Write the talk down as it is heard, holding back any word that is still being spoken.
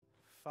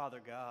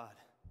Father God,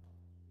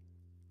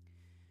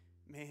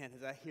 man,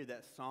 as I hear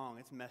that song,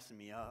 it's messing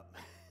me up.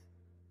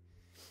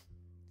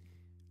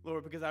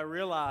 Lord, because I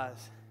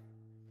realize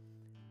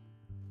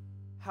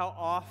how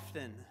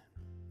often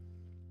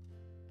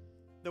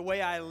the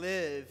way I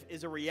live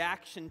is a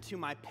reaction to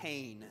my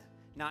pain,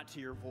 not to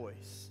your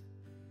voice.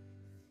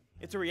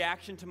 It's a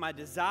reaction to my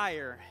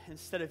desire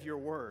instead of your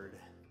word.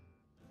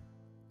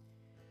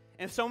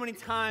 And so many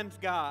times,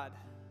 God,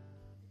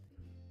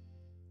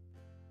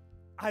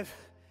 I've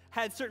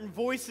had certain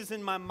voices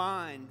in my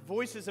mind,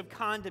 voices of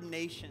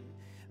condemnation,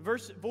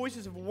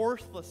 voices of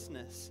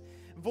worthlessness,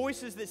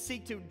 voices that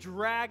seek to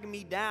drag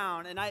me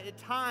down, and at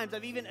times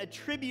I've even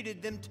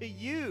attributed them to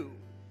you.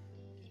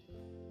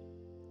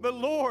 But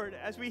Lord,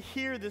 as we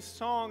hear this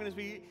song and as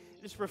we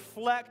just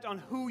reflect on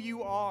who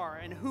you are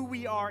and who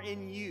we are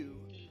in you,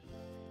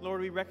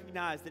 Lord, we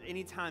recognize that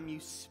anytime you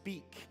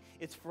speak,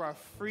 it's for our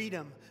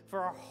freedom,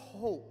 for our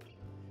hope,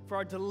 for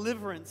our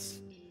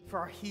deliverance, for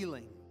our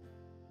healing.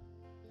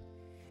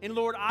 And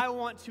Lord, I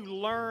want to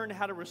learn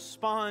how to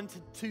respond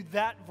to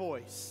that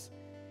voice,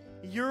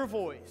 your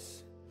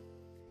voice.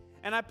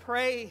 And I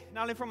pray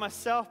not only for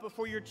myself, but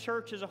for your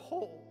church as a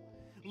whole,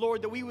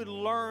 Lord, that we would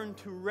learn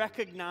to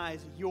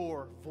recognize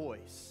your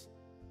voice.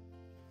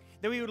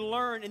 That we would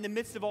learn in the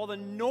midst of all the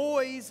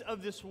noise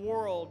of this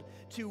world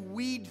to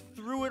weed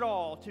through it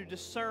all, to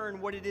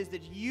discern what it is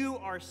that you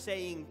are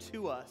saying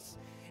to us.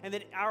 And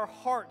that our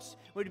hearts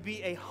would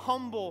be a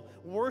humble,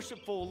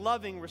 worshipful,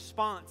 loving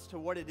response to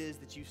what it is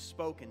that you've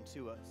spoken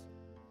to us.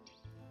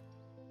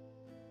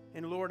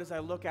 And Lord, as I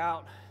look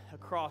out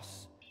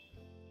across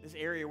this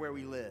area where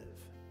we live,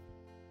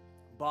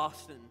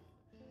 Boston,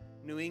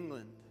 New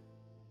England,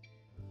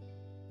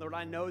 Lord,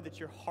 I know that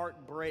your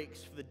heart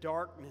breaks for the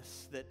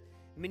darkness that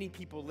many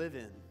people live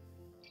in,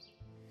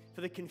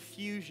 for the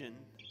confusion,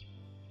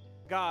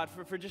 God,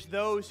 for just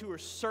those who are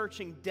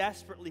searching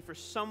desperately for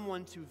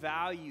someone to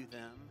value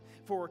them,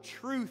 for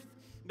truth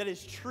that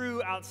is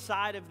true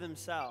outside of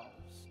themselves.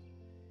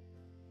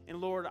 And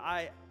Lord,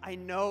 I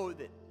know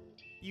that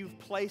you've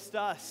placed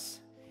us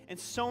and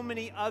so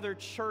many other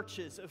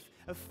churches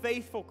of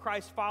faithful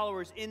Christ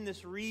followers in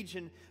this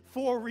region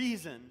for a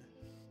reason.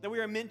 That we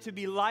are meant to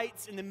be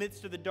lights in the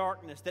midst of the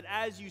darkness. That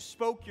as you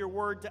spoke your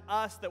word to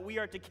us, that we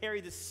are to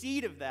carry the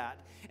seed of that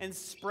and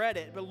spread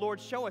it. But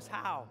Lord, show us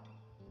how.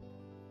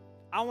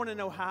 I want to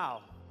know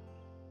how.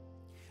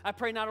 I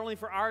pray not only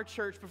for our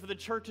church, but for the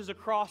churches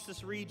across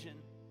this region.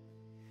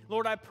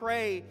 Lord, I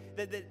pray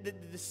that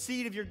the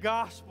seed of your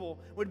gospel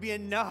would be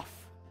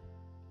enough,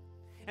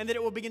 and that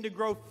it will begin to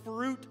grow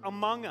fruit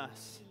among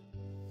us,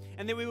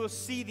 and that we will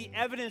see the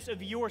evidence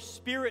of your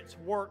Spirit's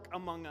work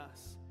among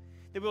us,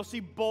 that we'll see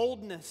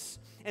boldness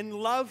and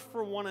love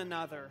for one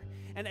another,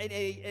 and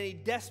a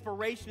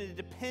desperation and a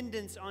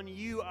dependence on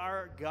you,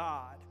 our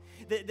God.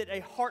 That a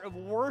heart of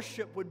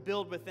worship would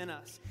build within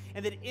us.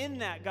 And that in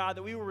that, God,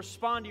 that we will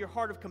respond to your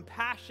heart of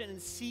compassion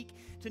and seek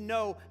to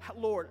know,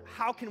 Lord,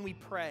 how can we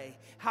pray?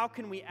 How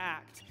can we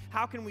act?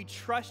 How can we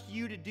trust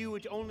you to do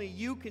what only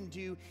you can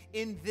do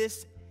in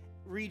this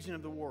region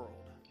of the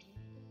world?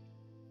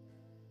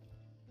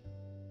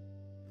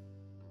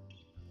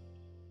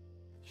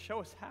 Show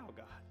us how,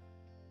 God.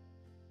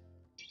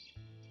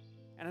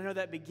 And I know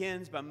that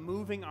begins by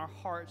moving our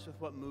hearts with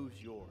what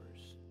moves yours.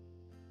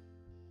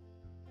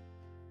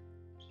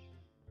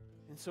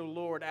 And so,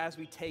 Lord, as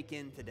we take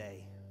in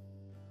today,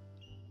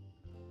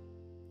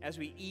 as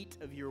we eat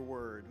of your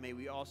word, may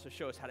we also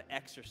show us how to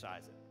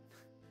exercise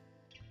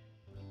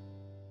it.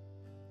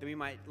 That we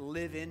might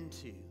live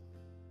into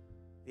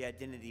the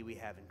identity we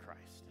have in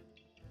Christ.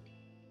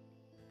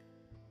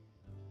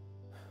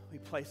 We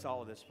place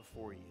all of this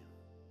before you.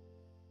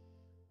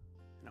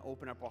 And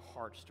open up our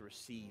hearts to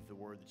receive the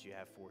word that you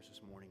have for us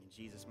this morning. In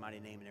Jesus' mighty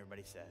name, and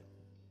everybody said,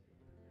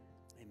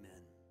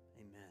 amen.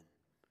 Amen.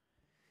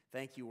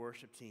 Thank you,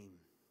 worship team.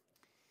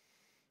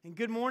 And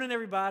good morning,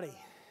 everybody.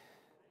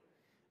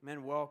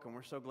 Man, welcome.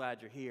 We're so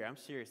glad you're here. I'm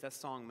serious. That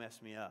song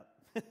messed me up.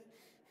 It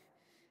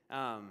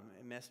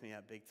messed me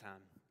up big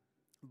time.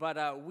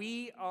 But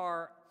we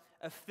are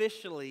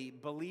officially,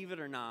 believe it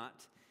or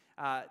not,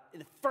 in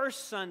the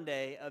first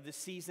Sunday of the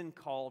season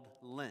called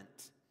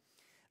Lent.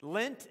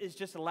 Lent is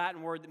just a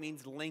Latin word that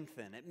means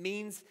lengthen. It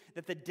means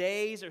that the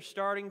days are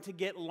starting to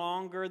get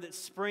longer, that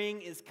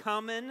spring is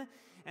coming,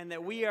 and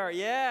that we are,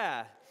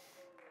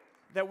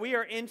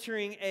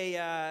 entering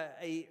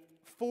a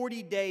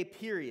 40-day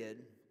period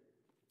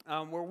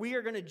where we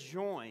are going to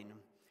join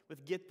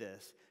with, get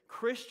this,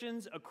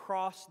 Christians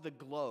across the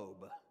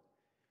globe,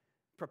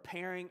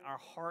 preparing our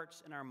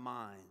hearts and our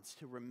minds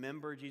to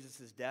remember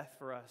Jesus' death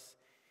for us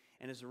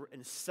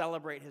and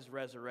celebrate his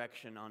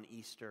resurrection on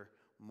Easter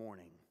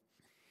morning.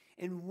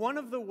 And one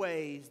of the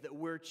ways that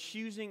we're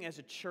choosing as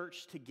a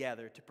church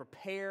together to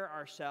prepare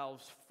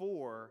ourselves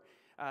for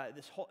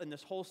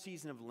this whole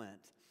season of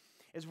Lent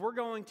is we're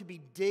going to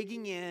be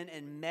digging in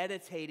and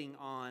meditating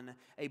on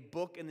a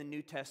book in the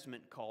New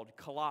Testament called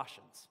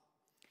Colossians.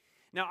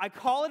 Now, I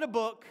call it a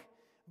book,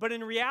 but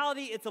in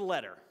reality, it's a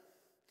letter.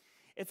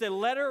 It's a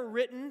letter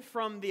written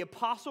from the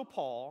Apostle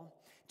Paul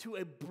to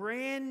a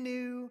brand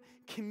new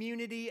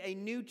community, a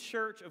new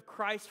church of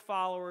Christ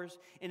followers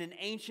in an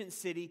ancient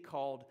city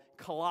called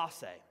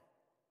Colossae.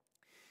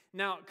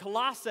 Now,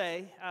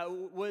 Colossae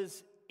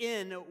was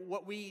in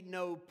what we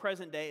know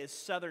present day as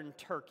southern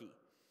Turkey.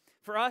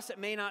 For us, it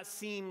may not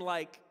seem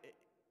like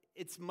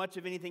it's much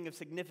of anything of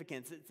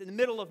significance. It's in the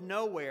middle of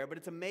nowhere, but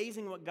it's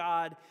amazing what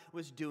God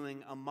was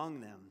doing among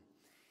them.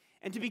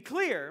 And to be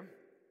clear,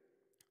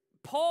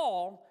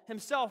 Paul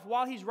himself,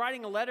 while he's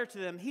writing a letter to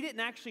them, he didn't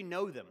actually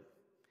know them.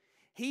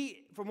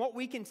 From what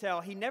we can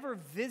tell, he never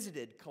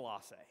visited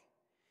Colossae.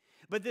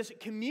 But this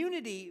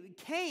community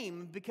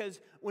came because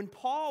when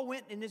Paul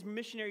went in his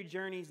missionary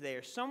journeys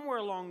there, somewhere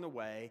along the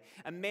way,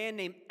 a man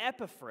named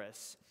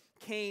Epaphras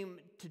came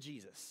to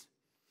Jesus.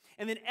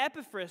 And then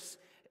Epaphras,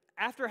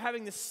 after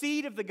having the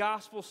seed of the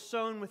gospel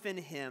sown within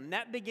him,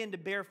 that began to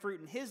bear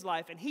fruit in his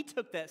life, and he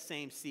took that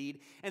same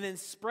seed and then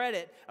spread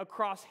it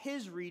across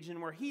his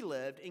region where he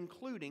lived,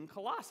 including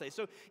Colossae.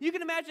 So you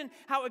can imagine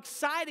how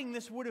exciting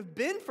this would have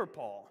been for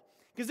Paul,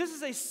 because this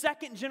is a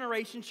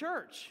second-generation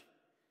church.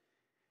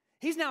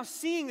 He's now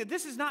seeing that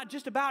this is not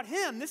just about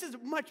him. This is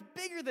much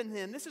bigger than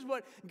him. This is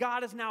what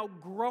God is now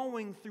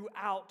growing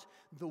throughout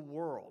the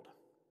world.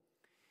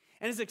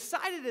 And as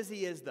excited as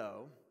he is,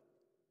 though,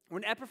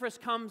 when Epaphras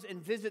comes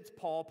and visits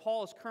Paul,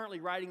 Paul is currently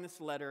writing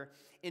this letter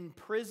in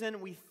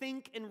prison. We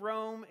think in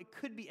Rome. It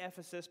could be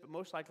Ephesus, but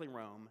most likely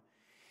Rome.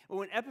 But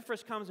when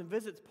Epaphras comes and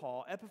visits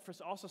Paul,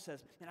 Epaphras also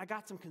says, man, I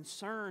got some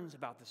concerns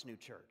about this new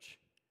church.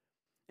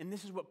 And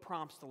this is what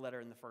prompts the letter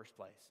in the first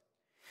place.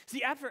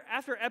 See, after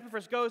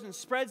Epaphras goes and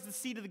spreads the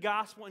seed of the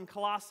gospel in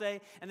Colossae,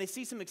 and they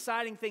see some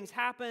exciting things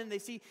happen, they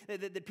see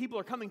that people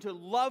are coming to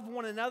love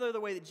one another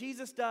the way that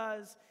Jesus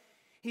does,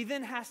 he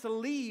then has to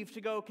leave to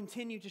go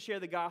continue to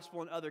share the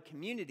gospel in other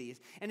communities.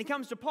 And he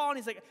comes to Paul and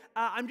he's like,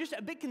 I'm just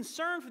a bit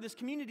concerned for this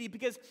community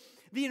because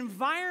the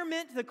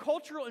environment, the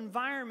cultural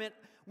environment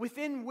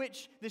within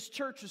which this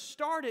church was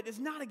started is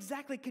not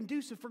exactly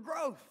conducive for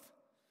growth.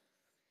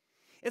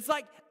 It's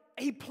like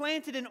he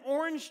planted an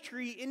orange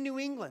tree in New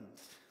England.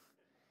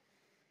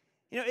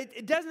 You know,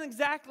 it doesn't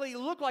exactly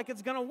look like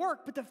it's going to work,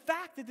 but the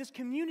fact that this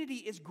community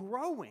is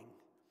growing,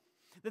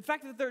 the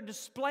fact that they're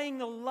displaying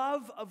the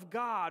love of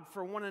God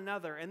for one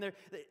another, and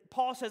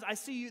Paul says, I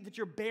see you that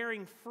you're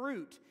bearing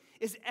fruit,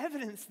 is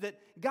evidence that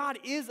God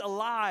is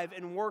alive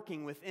and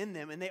working within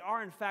them, and they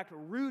are in fact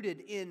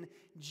rooted in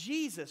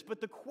Jesus. But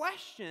the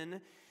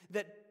question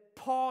that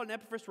Paul and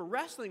Epaphras were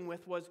wrestling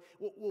with was,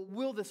 well,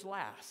 will this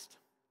last?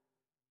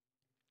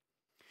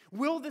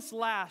 Will this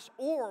last,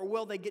 or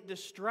will they get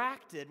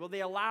distracted? Will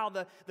they allow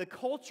the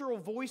cultural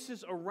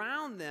voices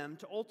around them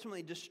to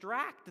ultimately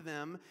distract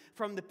them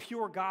from the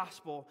pure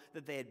gospel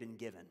that they had been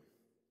given?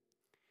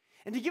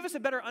 And to give us a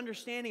better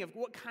understanding of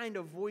what kind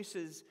of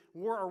voices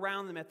were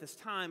around them at this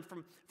time,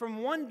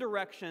 from one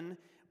direction,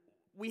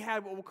 we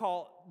had what we'll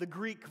call the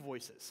Greek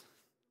voices.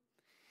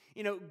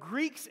 You know,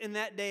 Greeks in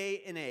that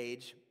day and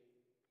age,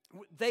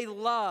 they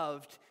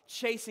loved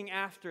chasing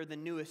after the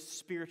newest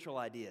spiritual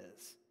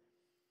ideas.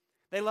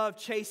 They love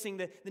chasing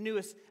the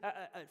newest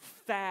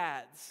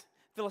fads,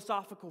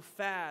 philosophical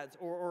fads,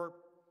 or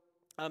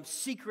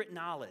secret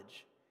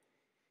knowledge.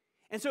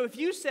 And so if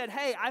you said,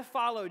 hey, I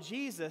follow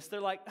Jesus, they're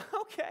like,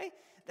 okay,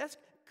 that's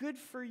good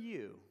for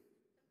you.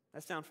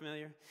 That sound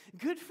familiar?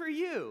 Good for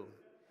you.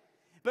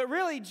 But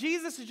really,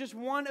 Jesus is just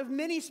one of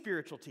many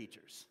spiritual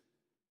teachers.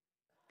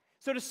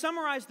 So to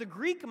summarize the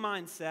Greek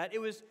mindset, it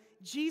was,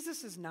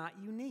 Jesus is not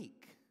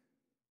unique.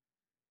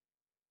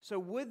 So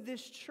would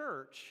this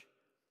church,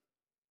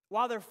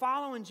 while they're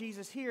following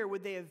Jesus here,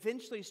 would they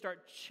eventually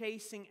start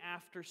chasing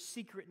after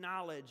secret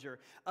knowledge or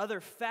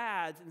other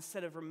fads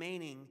instead of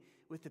remaining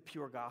with the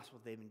pure gospel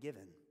they've been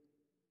given?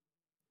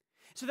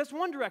 So that's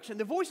one direction.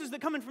 The voices that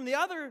come in from the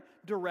other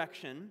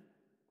direction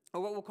are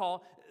what we'll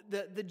call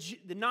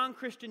the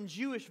non-Christian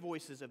Jewish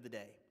voices of the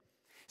day.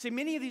 See,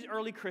 many of these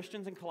early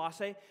Christians in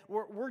Colossae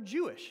were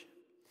Jewish.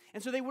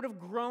 And so they would have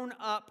grown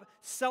up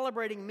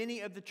celebrating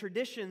many of the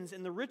traditions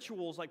and the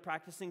rituals like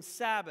practicing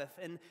Sabbath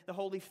and the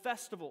holy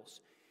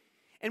festivals.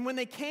 And when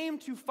they came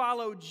to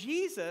follow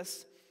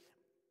Jesus,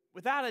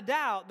 without a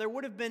doubt, there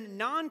would have been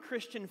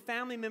non-Christian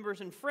family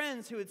members and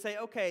friends who would say,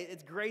 okay,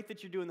 it's great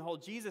that you're doing the whole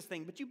Jesus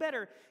thing, but you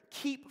better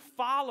keep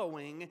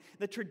following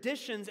the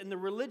traditions and the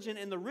religion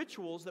and the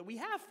rituals that we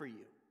have for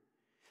you.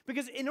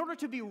 Because in order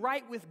to be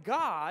right with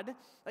God,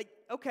 like,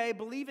 okay,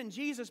 believe in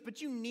Jesus,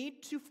 but you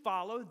need to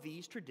follow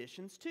these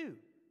traditions too.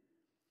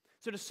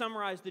 So to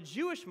summarize the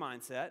Jewish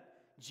mindset,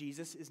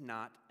 Jesus is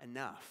not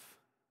enough.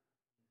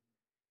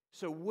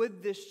 So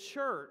would this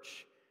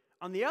church,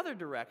 on the other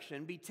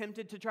direction, be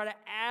tempted to try to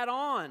add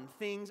on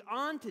things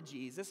onto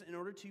Jesus in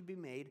order to be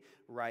made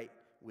right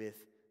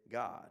with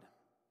God?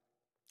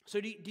 So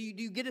do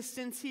you get a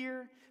sense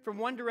here? From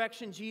one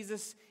direction,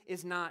 Jesus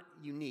is not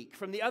unique.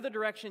 From the other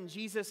direction,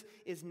 Jesus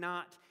is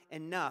not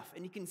enough.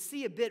 And you can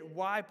see a bit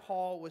why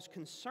Paul was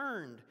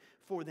concerned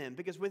for them.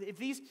 Because if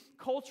these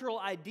cultural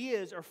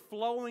ideas are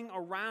flowing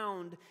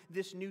around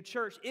this new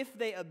church, if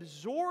they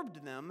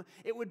absorbed them,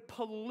 it would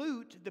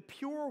pollute the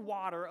pure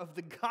water of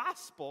the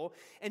gospel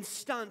and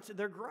stunt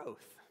their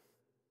growth.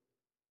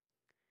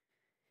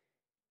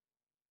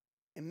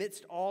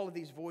 Amidst all of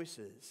these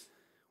voices,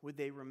 would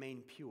they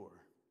remain pure?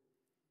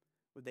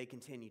 Would they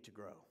continue to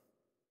grow?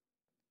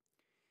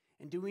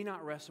 And do we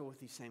not wrestle with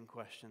these same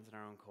questions in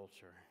our own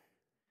culture?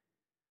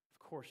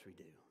 Of course we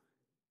do.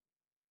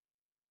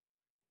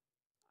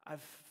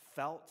 I've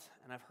felt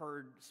and I've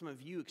heard some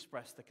of you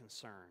express the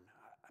concern.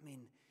 I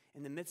mean,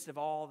 in the midst of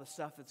all the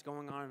stuff that's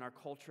going on in our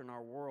culture and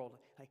our world,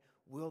 like,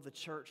 will the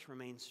church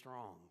remain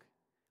strong?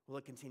 Will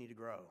it continue to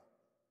grow?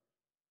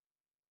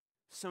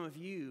 Some of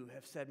you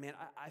have said, man,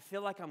 I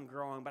feel like I'm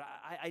growing, but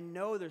I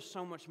know there's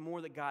so much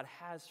more that God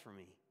has for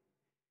me.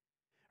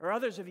 Or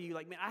others of you,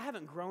 like, man, I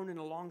haven't grown in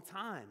a long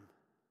time.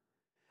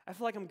 I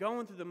feel like I'm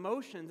going through the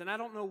motions, and I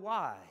don't know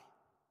why.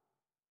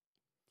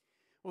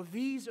 Well,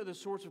 these are the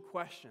sorts of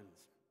questions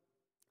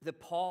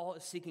that Paul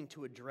is seeking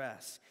to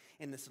address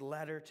in this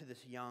letter to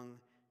this young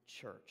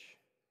church.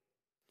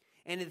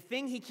 And the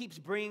thing he keeps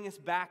bringing us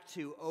back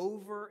to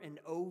over and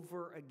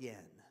over again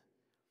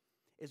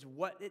is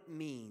what it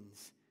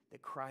means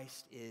that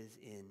Christ is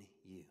in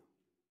you.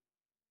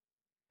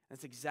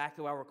 That's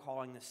exactly why we're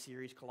calling this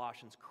series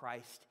Colossians,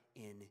 Christ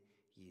in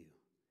you.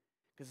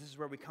 Because this is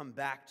where we come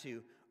back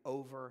to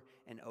over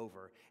and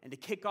over. And to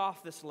kick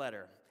off this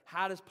letter,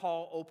 how does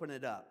Paul open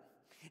it up?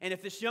 And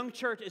if this young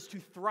church is to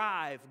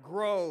thrive,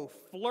 grow,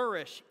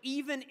 flourish,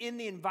 even in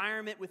the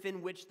environment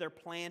within which they're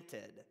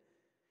planted,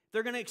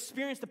 they're going to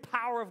experience the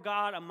power of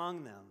God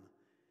among them,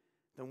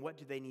 then what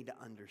do they need to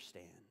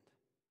understand?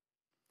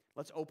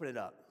 Let's open it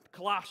up.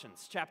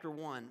 Colossians chapter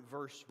 1,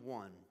 verse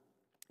 1.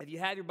 If you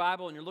have your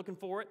Bible and you're looking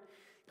for it,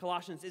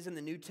 Colossians is in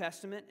the New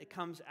Testament. It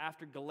comes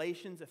after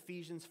Galatians,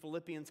 Ephesians,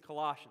 Philippians,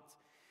 Colossians.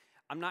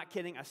 I'm not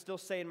kidding. I still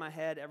say in my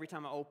head every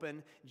time I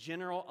open,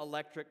 General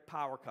Electric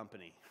Power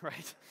Company,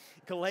 right?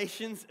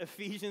 Galatians,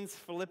 Ephesians,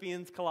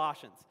 Philippians,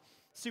 Colossians.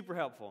 Super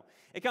helpful.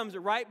 It comes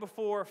right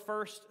before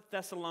 1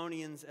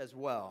 Thessalonians as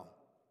well,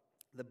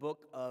 the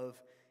book of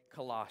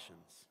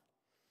Colossians.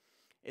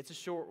 It's a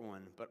short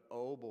one, but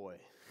oh boy,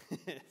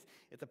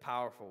 it's a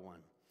powerful one.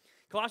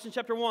 Colossians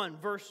chapter 1,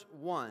 verse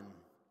 1.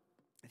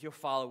 If you'll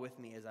follow with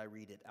me as I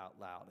read it out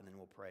loud, and then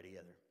we'll pray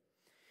together.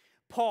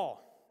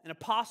 Paul, an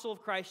apostle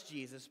of Christ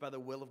Jesus by the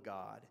will of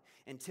God,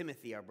 and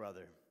Timothy, our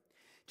brother,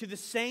 to the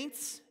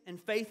saints and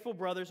faithful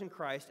brothers in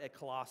Christ at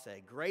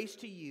Colossae, grace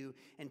to you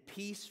and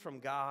peace from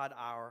God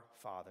our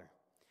Father.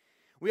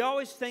 We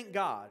always thank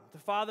God, the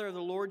Father of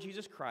the Lord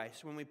Jesus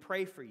Christ, when we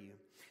pray for you,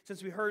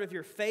 since we heard of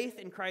your faith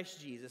in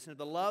Christ Jesus and of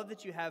the love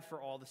that you have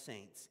for all the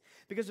saints,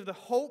 because of the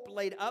hope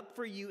laid up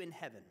for you in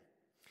heaven.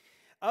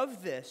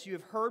 Of this you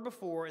have heard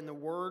before in the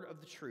word of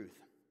the truth,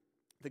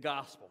 the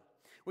gospel,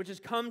 which has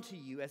come to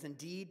you as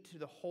indeed to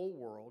the whole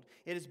world.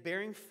 It is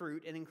bearing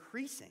fruit and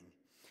increasing,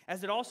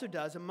 as it also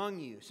does among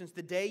you, since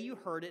the day you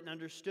heard it and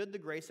understood the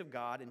grace of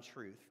God in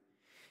truth,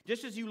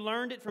 just as you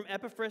learned it from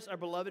Epaphras, our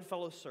beloved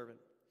fellow servant.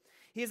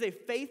 He is a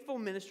faithful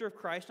minister of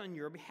Christ on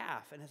your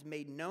behalf and has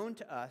made known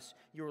to us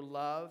your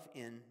love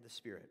in the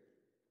Spirit.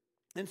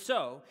 And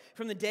so,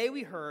 from the day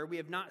we heard, we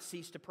have not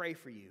ceased to pray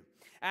for you,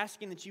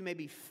 asking that you may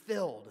be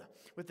filled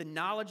with the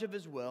knowledge of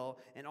his will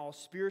and all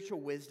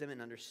spiritual wisdom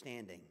and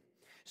understanding,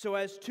 so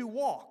as to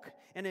walk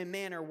in a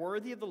manner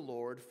worthy of the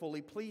Lord,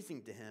 fully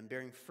pleasing to him,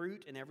 bearing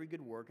fruit in every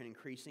good work and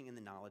increasing in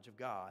the knowledge of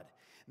God.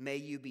 May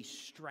you be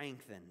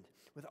strengthened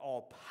with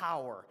all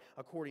power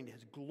according to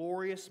his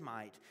glorious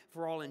might,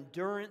 for all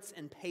endurance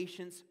and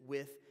patience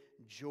with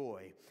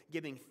joy,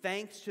 giving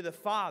thanks to the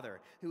Father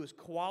who has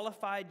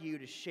qualified you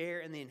to share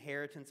in the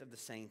inheritance of the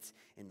saints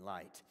in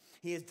light.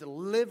 He has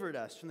delivered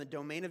us from the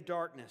domain of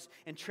darkness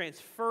and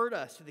transferred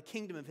us to the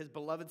kingdom of his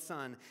beloved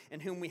Son, in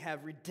whom we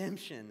have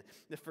redemption,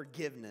 the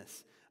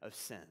forgiveness of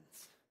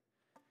sins.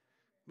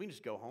 We can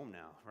just go home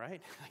now,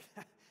 right?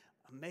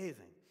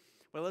 Amazing.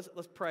 Well,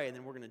 let's pray, and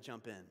then we're going to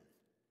jump in.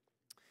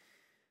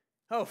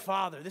 Oh,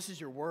 Father, this is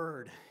your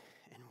word,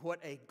 and what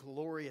a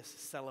glorious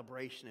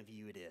celebration of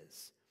you it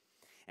is.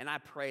 And I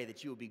pray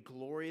that you will be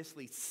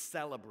gloriously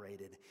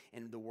celebrated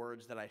in the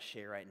words that I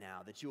share right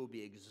now, that you will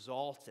be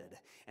exalted,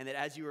 and that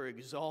as you are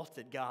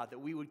exalted, God, that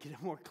we would get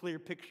a more clear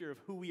picture of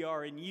who we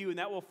are in you, and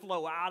that will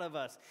flow out of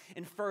us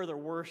in further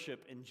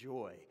worship and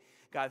joy.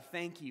 God,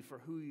 thank you for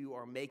who you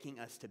are making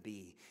us to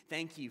be.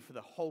 Thank you for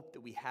the hope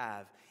that we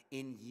have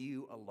in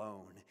you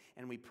alone.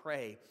 And we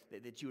pray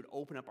that you would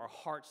open up our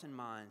hearts and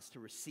minds to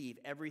receive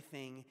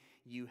everything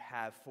you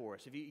have for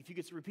us. If you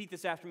could repeat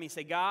this after me,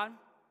 say, God,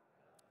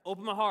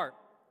 open my heart.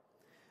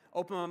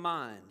 Open my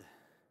mind,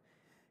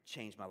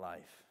 change my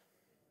life.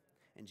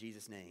 In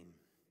Jesus' name,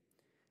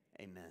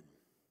 amen.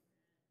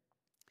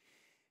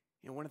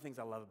 You know, one of the things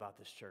I love about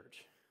this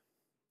church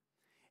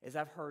is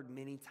I've heard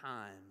many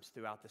times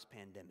throughout this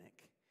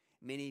pandemic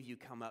many of you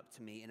come up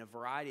to me in a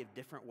variety of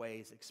different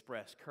ways,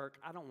 express, Kirk,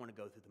 I don't want to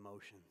go through the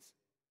motions.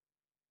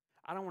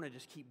 I don't want to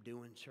just keep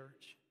doing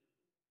church.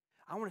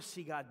 I want to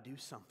see God do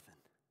something.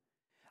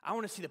 I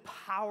want to see the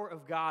power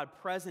of God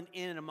present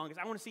in and among us.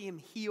 I want to see Him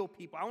heal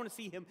people. I want to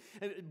see Him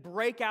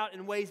break out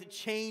in ways that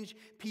change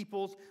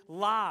people's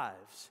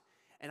lives.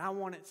 And I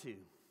want it to.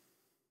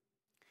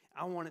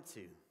 I want it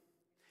to.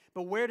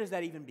 But where does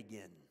that even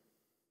begin?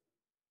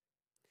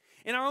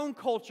 In our own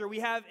culture, we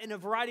have, in a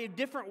variety of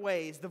different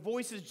ways, the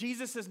voices,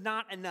 Jesus is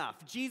not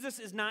enough. Jesus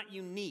is not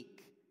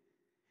unique.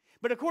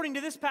 But according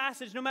to this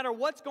passage, no matter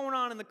what's going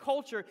on in the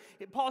culture,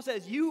 Paul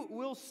says,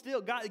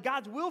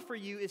 God's will for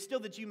you is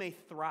still that you may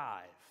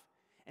thrive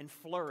and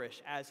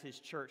flourish as His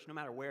church, no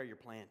matter where you're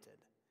planted.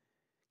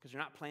 Because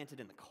you're not planted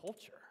in the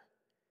culture.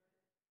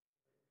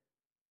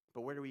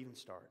 But where do we even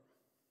start?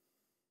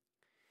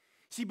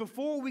 See,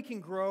 before we can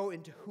grow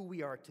into who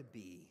we are to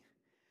be,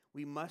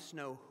 we must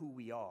know who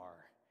we are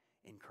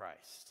in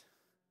Christ.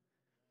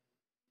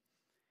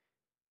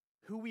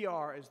 Who we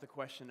are is the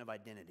question of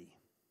identity.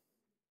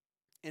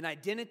 And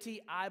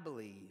identity, I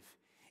believe,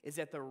 is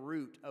at the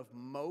root of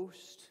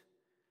most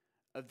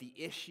of the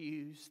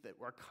issues that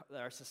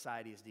our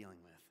society is dealing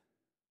with.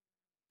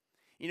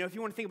 You know, if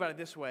you want to think about it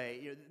this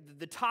way,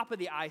 the top of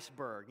the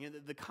iceberg,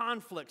 the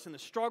conflicts and the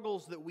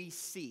struggles that we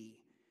see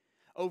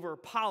over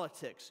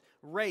politics,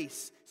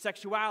 race,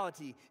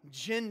 sexuality,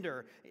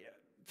 gender,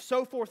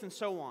 so forth and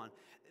so on.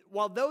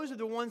 While those are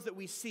the ones that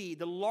we see,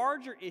 the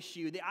larger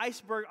issue, the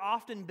iceberg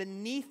often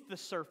beneath the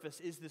surface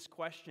is this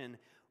question,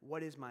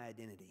 what is my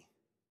identity?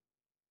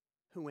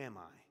 Who am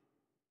I?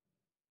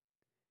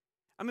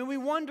 I mean, we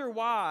wonder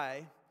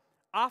why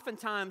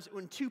oftentimes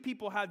when two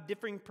people have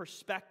differing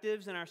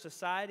perspectives in our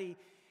society,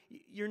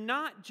 you're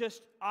not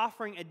just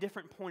offering a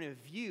different point of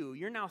view,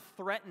 you're now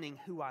threatening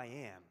who I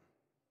am.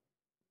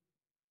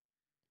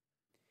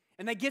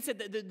 And that gets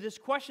at this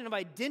question of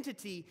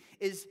identity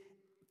is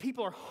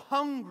people are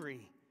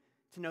hungry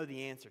to know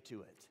the answer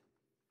to it.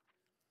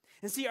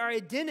 And see, our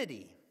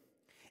identity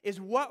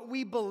is what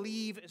we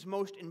believe is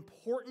most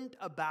important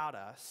about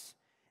us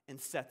and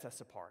sets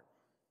us apart.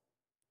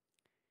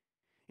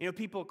 You know,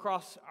 people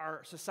across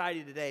our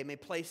society today may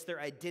place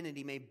their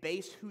identity, may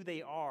base who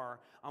they are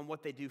on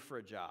what they do for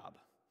a job,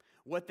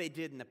 what they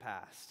did in the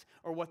past,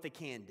 or what they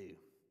can do.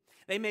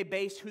 They may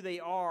base who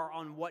they are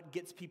on what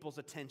gets people's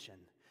attention,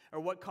 or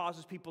what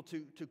causes people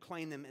to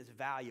claim them as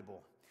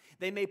valuable.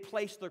 They may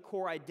place their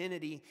core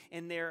identity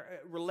in their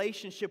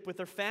relationship with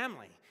their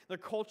family, their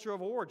culture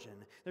of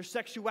origin, their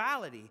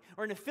sexuality,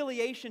 or an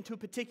affiliation to a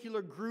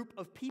particular group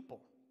of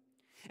people.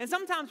 And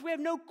sometimes we have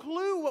no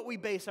clue what we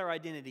base our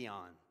identity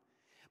on.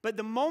 But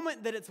the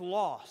moment that it's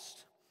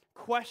lost,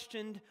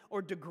 questioned,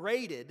 or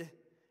degraded,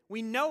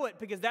 we know it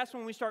because that's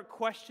when we start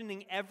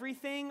questioning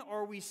everything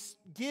or we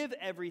give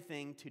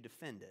everything to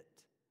defend it.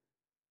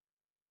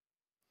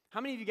 How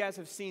many of you guys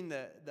have seen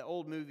the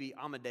old movie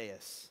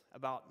Amadeus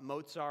about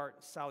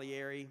Mozart,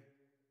 Salieri?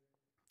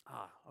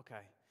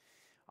 Okay.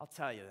 I'll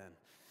tell you then.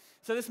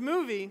 So this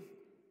movie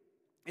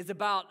is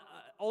about,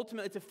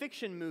 ultimately, it's a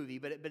fiction movie,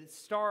 but it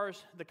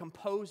stars the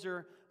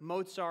composer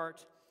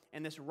Mozart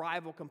and this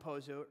rival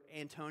composer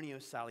Antonio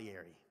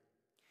Salieri.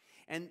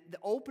 And the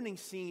opening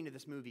scene of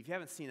this movie, if you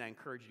haven't seen it, I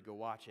encourage you to go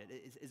watch it,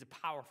 is a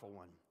powerful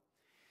one.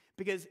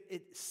 Because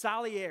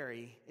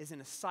Salieri is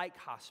in a psych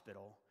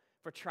hospital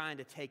for trying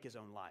to take his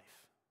own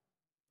life.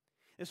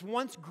 This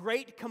once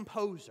great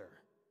composer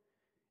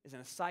is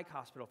in a psych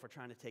hospital for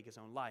trying to take his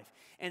own life.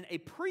 And a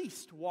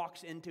priest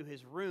walks into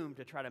his room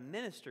to try to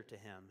minister to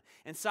him.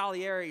 And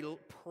Salieri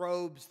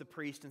probes the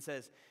priest and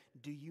says,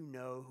 "Do you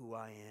know who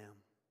I am?"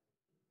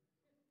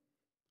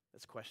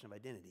 That's a question of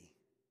identity.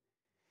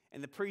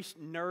 And the priest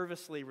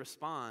nervously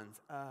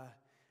responds,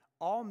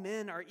 "All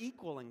men are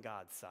equal in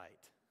God's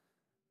sight."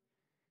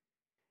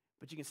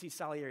 But you can see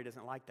Salieri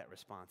doesn't like that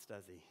response,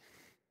 does he?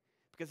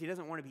 Because he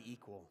doesn't want to be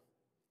equal.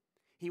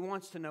 He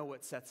wants to know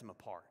what sets him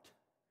apart.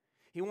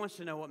 He wants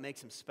to know what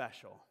makes him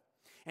special.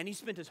 And he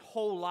spent his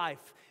whole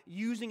life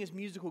using his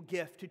musical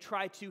gift to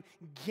try to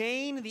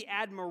gain the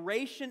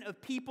admiration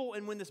of people.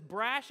 And when this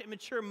brash and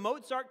mature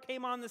Mozart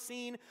came on the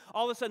scene,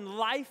 all of a sudden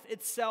life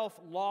itself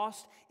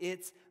lost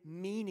its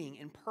meaning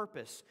and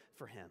purpose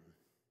for him.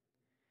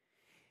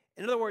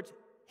 In other words,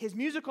 his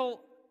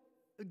musical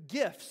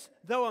gifts,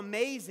 though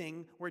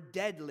amazing, were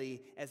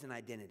deadly as an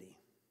identity.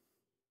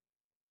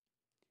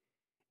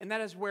 And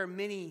that is where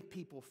many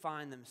people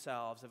find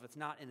themselves. If it's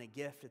not in a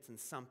gift, it's in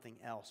something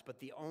else. But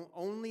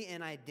only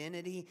an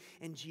identity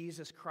in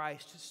Jesus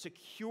Christ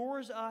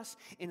secures us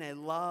in a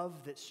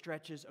love that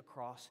stretches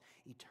across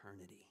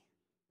eternity.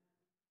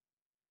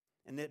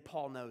 And that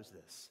Paul knows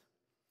this,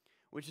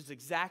 which is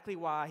exactly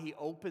why he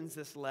opens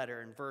this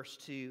letter in verse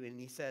 2, and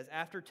he says,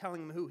 after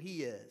telling them who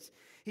he is,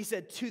 he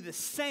said, "To the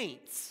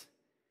saints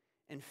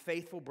and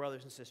faithful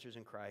brothers and sisters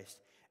in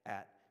Christ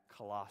at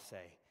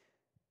Colossae."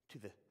 To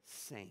the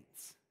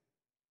saints.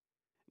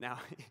 Now,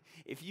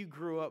 if you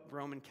grew up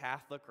Roman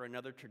Catholic or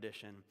another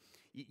tradition,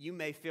 you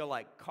may feel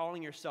like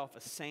calling yourself a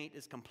saint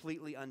is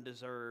completely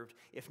undeserved,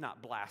 if not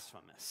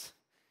blasphemous.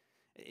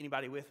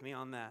 Anybody with me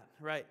on that,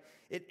 right?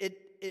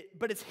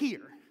 But it's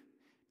here.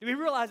 Do we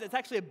realize it's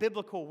actually a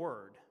biblical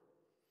word?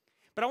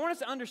 But I want us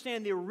to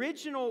understand the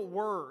original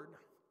word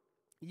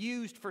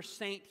used for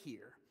saint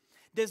here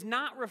does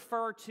not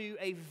refer to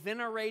a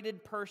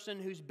venerated person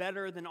who's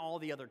better than all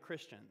the other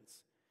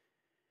Christians.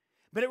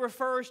 But it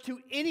refers to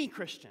any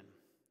Christian.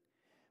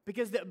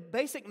 Because the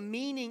basic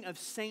meaning of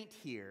saint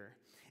here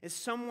is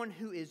someone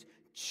who is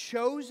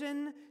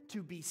chosen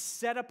to be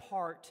set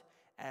apart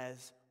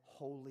as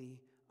holy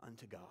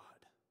unto God.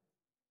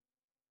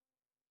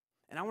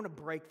 And I want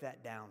to break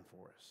that down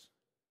for us.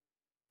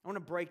 I want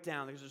to break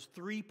down, there's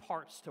 3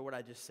 parts to what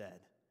I just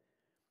said.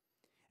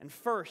 And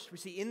first, we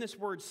see in this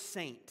word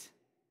saint,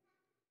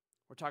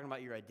 we're talking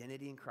about your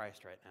identity in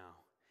Christ right now.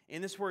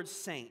 In this word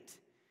saint,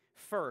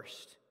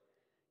 first,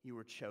 you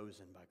were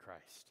chosen by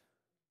Christ.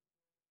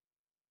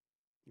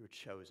 You were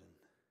chosen.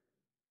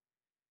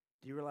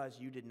 Do you realize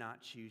you did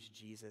not choose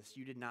Jesus?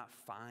 You did not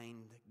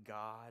find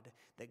God,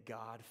 that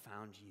God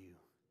found you.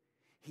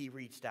 He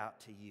reached out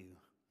to you.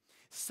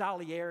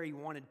 Salieri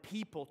wanted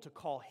people to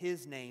call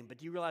his name, but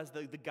do you realize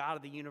the God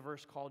of the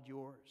universe called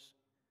yours?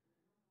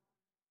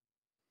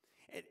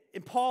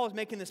 And Paul is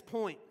making this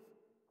point.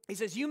 He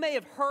says, you may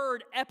have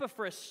heard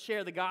Epaphras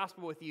share the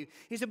gospel with you.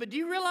 He said, but do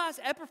you realize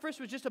Epaphras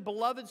was just a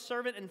beloved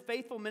servant and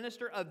faithful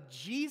minister of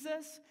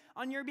Jesus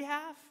on your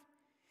behalf?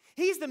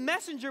 He's the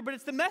messenger, but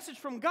it's the message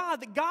from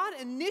God that God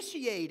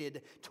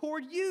initiated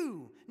toward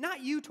you,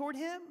 not you toward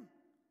him.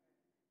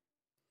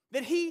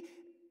 That he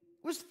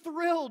was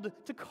thrilled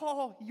to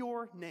call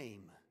your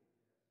name.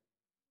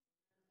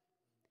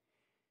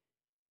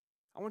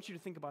 I want you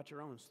to think about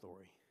your own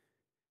story.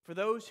 For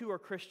those who are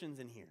Christians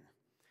in here,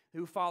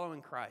 who follow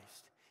in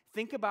Christ,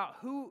 think about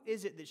who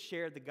is it that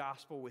shared the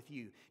gospel with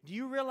you. Do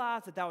you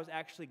realize that was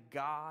actually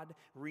God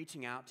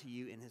reaching out to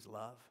you in his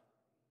love?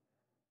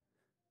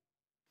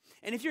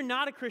 And if you're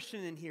not a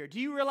Christian in here, do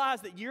you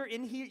realize that you're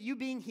in here, you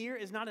being here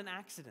is not an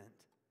accident?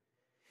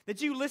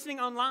 That you listening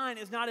online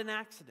is not an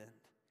accident?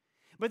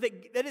 But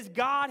that is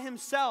God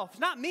himself. It's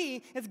not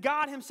me, it's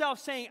God himself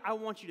saying, I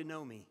want you to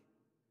know me.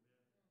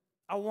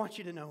 I want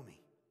you to know me.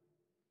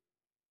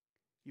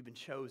 You've been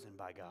chosen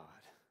by God.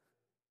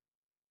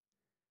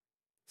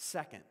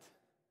 Second,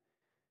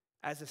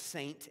 as a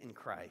saint in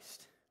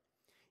Christ,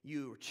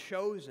 you were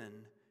chosen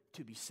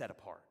to be set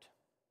apart.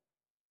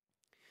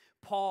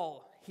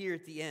 Paul, here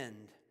at the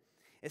end,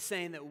 is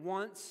saying that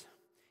once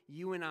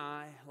you and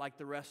I, like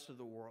the rest of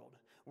the world,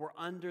 were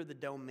under the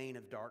domain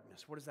of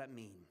darkness. What does that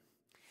mean?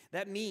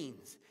 That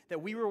means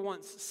that we were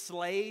once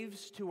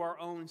slaves to our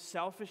own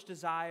selfish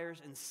desires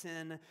and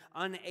sin,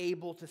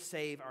 unable to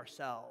save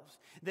ourselves.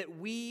 That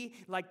we,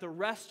 like the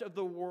rest of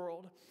the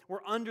world,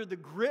 were under the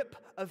grip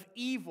of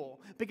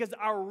evil because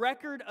our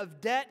record of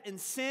debt and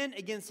sin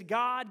against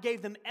God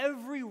gave them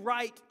every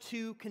right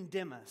to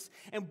condemn us.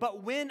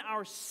 But when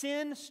our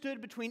sin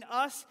stood between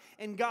us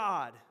and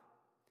God,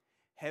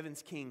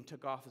 heaven's King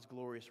took off his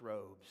glorious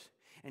robes.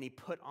 And he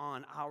put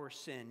on our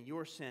sin,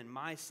 your sin,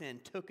 my sin,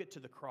 took it to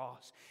the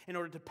cross in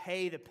order to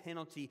pay the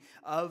penalty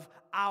of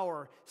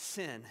our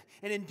sin.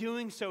 And in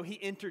doing so,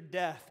 he entered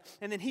death.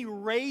 And then he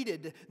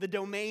raided the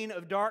domain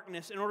of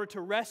darkness in order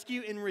to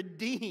rescue and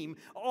redeem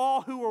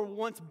all who were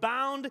once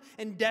bound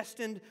and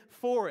destined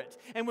for it.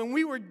 And when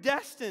we were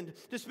destined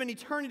to spend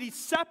eternity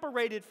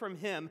separated from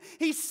him,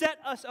 he set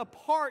us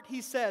apart,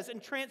 he says,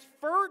 and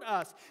transferred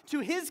us to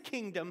his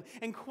kingdom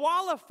and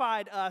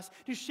qualified us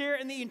to share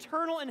in the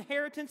eternal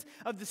inheritance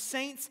of the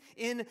saints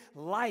in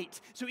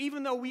light. So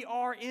even though we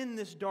are in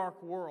this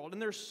dark world,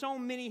 and there's so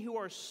many who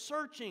are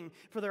searching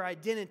for their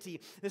identity,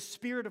 the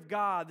Spirit of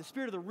God, the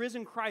Spirit of the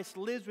risen Christ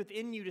lives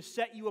within you to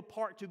set you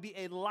apart, to be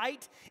a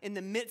light in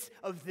the midst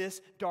of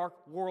this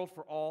dark world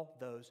for all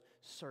those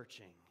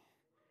searching.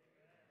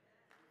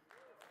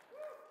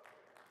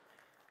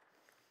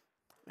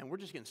 And we're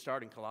just getting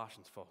started in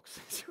Colossians, folks.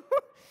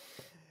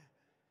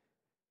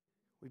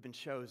 We've been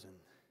chosen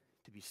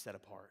to be set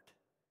apart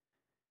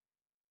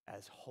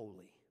as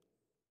holy.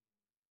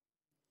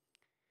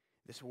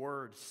 This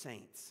word,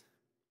 saints,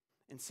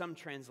 in some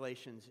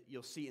translations,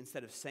 you'll see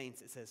instead of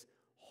saints, it says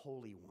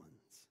holy ones.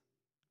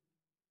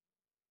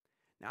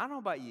 Now, I don't know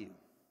about you.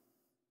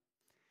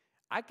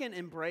 I can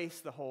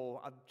embrace the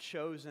whole I've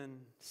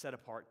chosen, set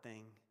apart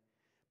thing.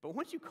 But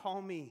once you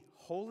call me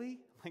holy,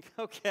 like,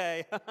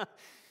 okay,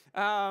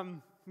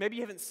 maybe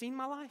you haven't seen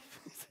my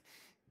life.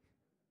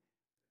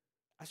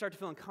 I start to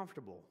feel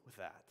uncomfortable with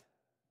that.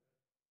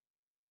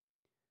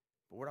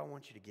 But what I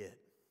want you to get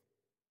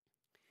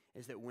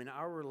is that when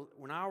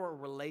our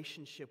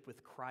relationship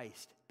with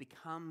Christ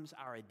becomes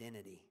our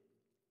identity,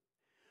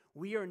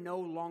 we are no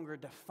longer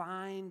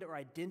defined or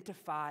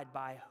identified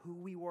by who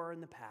we were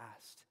in the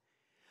past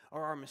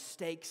or our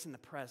mistakes in the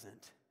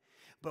present,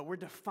 but we're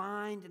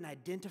defined and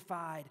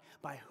identified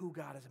by who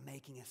God is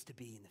making us to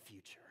be in the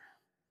future.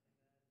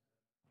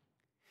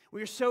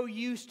 We are so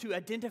used to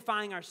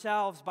identifying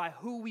ourselves by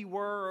who we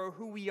were or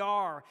who we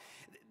are,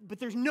 but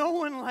there's no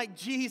one like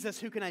Jesus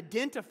who can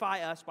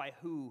identify us by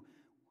who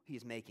he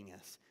is making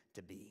us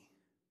to be.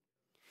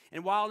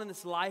 And while in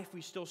this life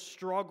we still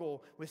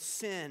struggle with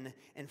sin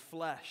and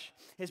flesh,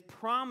 His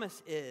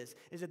promise is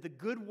that the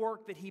good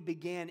work that He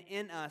began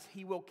in us,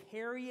 He will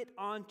carry it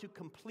on to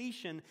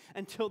completion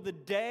until the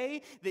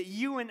day that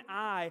you and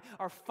I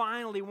are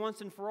finally, once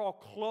and for all,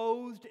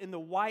 clothed in the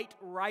white,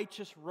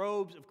 righteous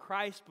robes of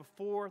Christ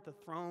before the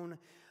throne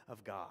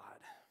of God.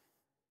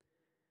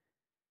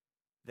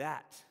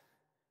 That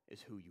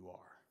is who you are.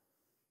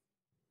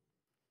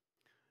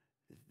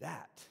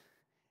 That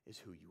is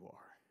who you are.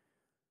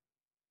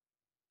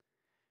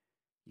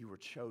 You were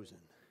chosen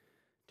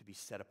to be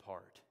set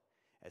apart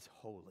as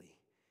holy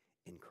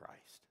in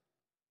Christ.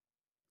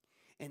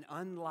 And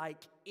unlike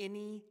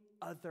any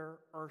other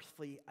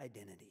earthly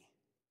identity,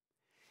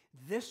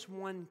 this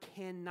one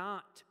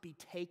cannot be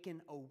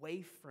taken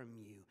away from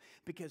you,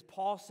 because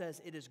Paul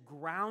says it is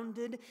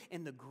grounded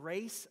in the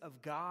grace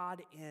of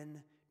God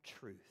in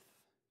truth.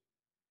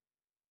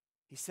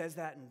 He says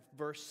that in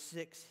verse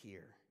 6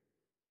 here.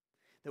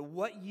 That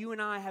what you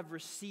and I have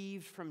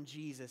received from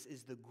Jesus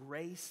is the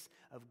grace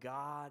of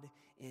God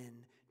in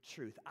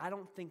truth. I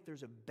don't think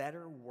there's a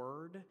better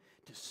word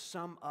to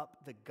sum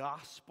up the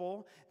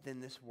gospel than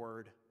this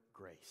word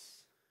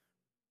grace.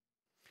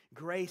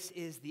 Grace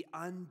is the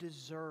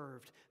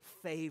undeserved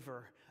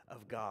favor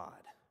of God.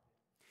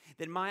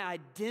 That my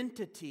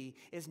identity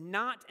is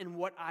not in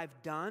what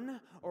I've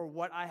done or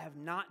what I have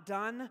not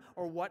done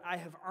or what I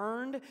have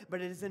earned, but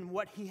it is in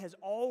what He has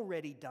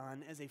already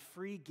done as a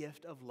free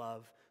gift of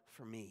love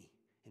for me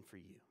and for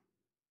you.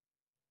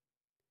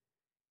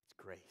 It's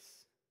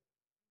grace.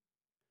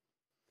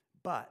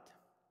 But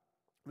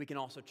we can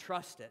also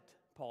trust it,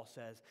 Paul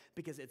says,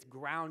 because it's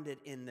grounded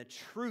in the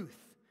truth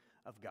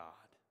of God.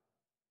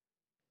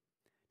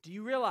 Do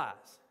you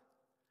realize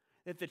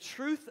that the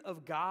truth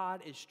of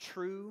God is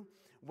true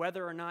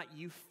whether or not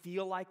you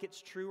feel like it's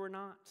true or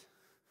not?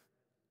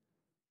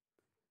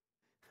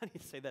 I need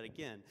to say that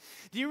again.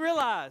 Do you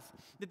realize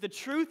that the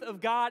truth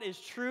of God is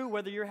true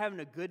whether you're having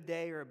a good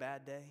day or a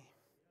bad day?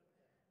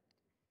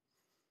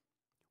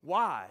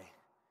 Why?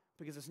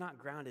 Because it's not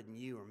grounded in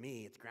you or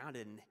me. It's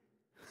grounded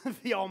in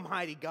the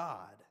Almighty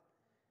God.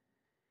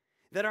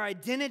 That our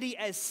identity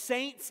as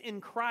saints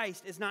in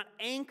Christ is not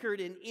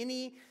anchored in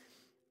any,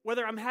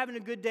 whether I'm having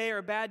a good day or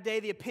a bad day,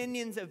 the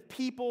opinions of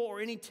people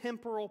or any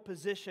temporal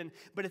position,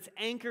 but it's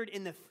anchored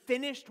in the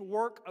finished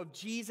work of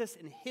Jesus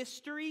in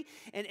history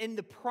and in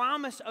the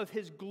promise of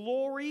His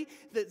glory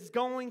that's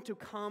going to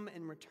come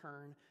and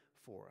return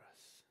for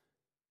us.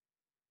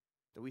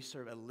 That we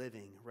serve a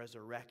living,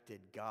 resurrected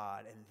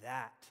God, and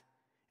that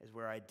is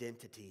where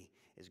identity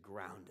is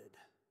grounded.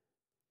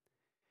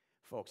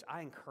 Folks,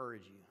 I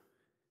encourage you,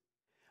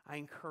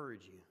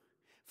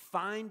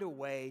 find a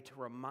way to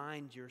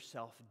remind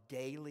yourself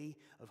daily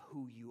of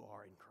who you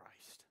are in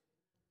Christ.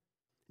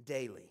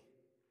 Daily.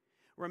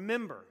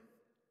 Remember,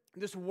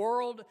 this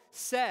world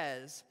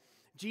says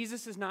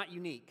Jesus is not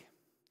unique.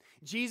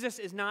 Jesus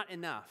is not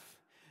enough.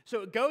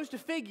 So it goes to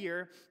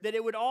figure that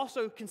it would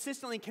also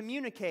consistently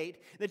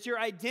communicate that your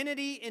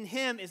identity in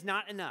Him is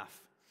not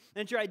enough.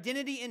 That your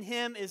identity in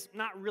Him is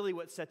not really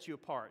what sets you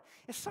apart.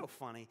 It's so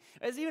funny.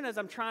 Even as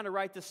I'm trying to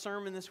write this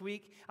sermon this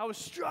week, I was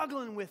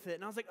struggling with it.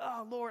 And I was like,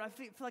 oh, Lord, I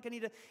feel like I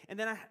need to. And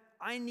then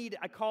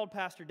I called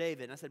Pastor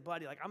David. And I said,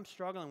 buddy, I'm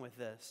struggling with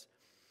this.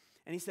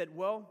 And he said,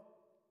 well,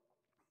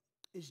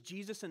 is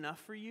Jesus enough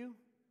for you?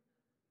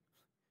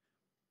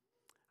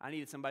 I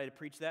needed somebody to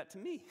preach that to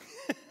me.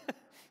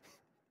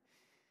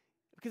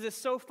 Because it's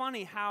so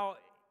funny how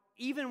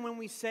even when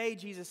we say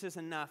Jesus is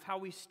enough, how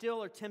we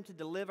still are tempted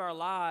to live our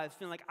lives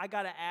feeling like I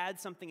got to add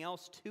something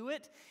else to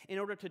it in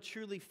order to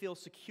truly feel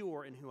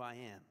secure in who I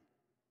am.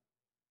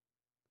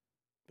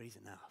 But He's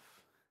enough.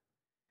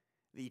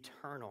 The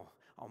eternal,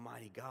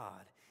 almighty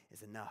God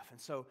is enough. And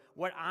so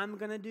what I'm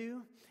going to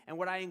do and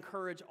what I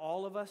encourage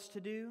all of us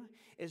to do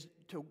is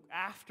to,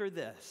 after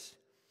this,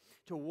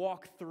 to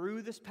walk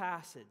through this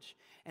passage.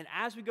 And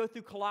as we go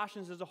through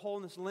Colossians as a whole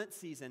in this Lent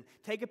season,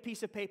 take a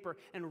piece of paper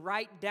and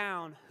write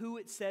down who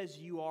it says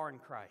you are in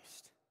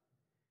Christ.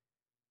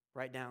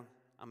 Write down,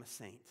 I'm a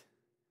saint.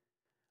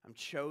 I'm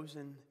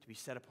chosen to be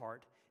set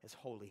apart as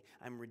holy.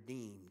 I'm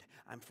redeemed.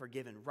 I'm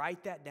forgiven.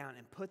 Write that down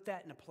and put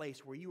that in a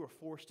place where you are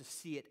forced to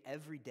see it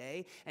every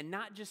day. And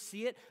not just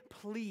see it,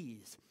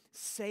 please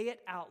say it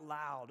out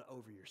loud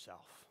over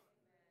yourself.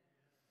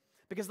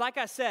 Because like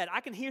I said, I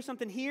can hear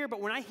something here,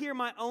 but when I hear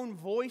my own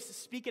voice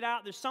speak it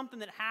out, there's something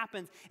that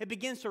happens. It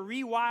begins to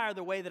rewire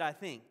the way that I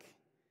think.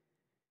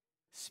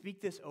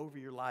 Speak this over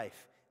your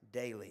life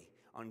daily,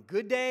 on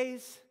good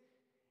days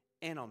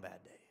and on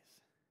bad days.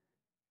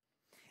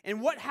 And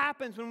what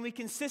happens when we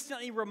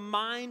consistently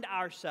remind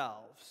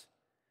ourselves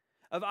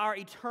of our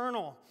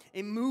eternal,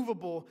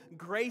 immovable,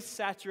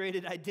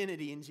 grace-saturated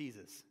identity in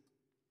Jesus?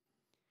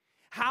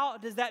 How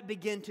does that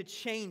begin to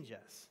change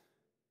us?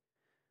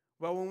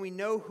 Well, when we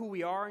know who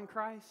we are in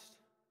Christ,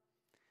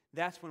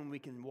 that's when we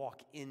can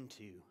walk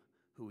into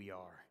who we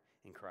are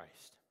in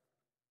Christ.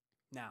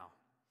 Now,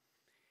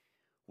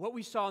 What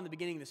we saw in the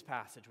beginning of this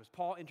passage was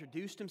Paul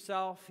introduced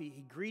himself,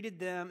 he greeted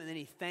them, and then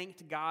he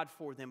thanked God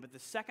for them. But the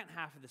second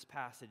half of this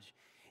passage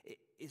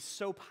is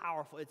so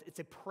powerful. It's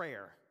a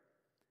prayer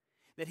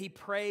that he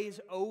prays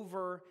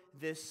over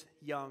this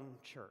young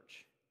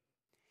church.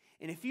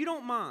 And if you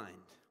don't mind,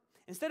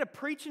 instead of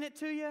preaching it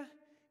to you,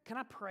 can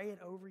I pray it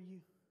over you?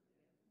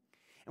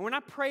 And when I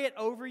pray it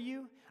over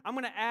you, I'm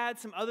going to add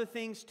some other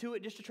things to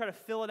it just to try to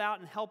fill it out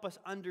and help us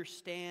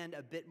understand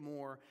a bit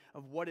more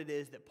of what it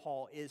is that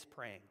Paul is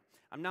praying.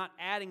 I'm not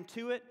adding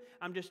to it.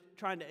 I'm just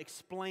trying to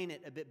explain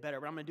it a bit better,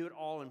 but I'm going to do it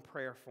all in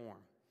prayer form.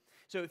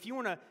 So if you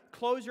want to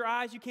close your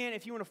eyes, you can.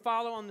 If you want to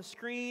follow on the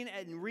screen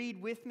and read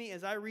with me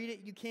as I read it,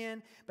 you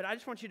can. But I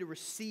just want you to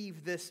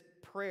receive this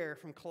prayer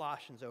from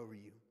Colossians over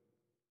you.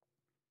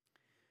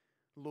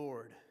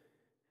 Lord,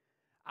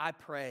 I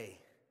pray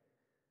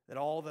that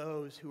all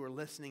those who are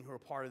listening, who are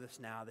part of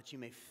this now, that you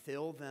may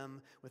fill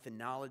them with the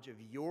knowledge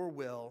of your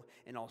will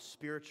and all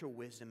spiritual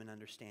wisdom and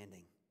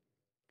understanding.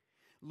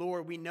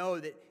 Lord, we know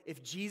that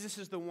if Jesus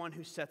is the one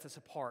who sets us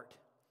apart,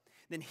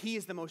 then he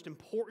is the most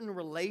important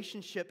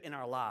relationship in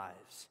our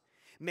lives.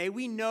 May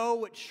we know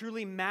what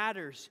truly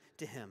matters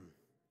to him.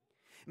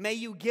 May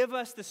you give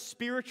us the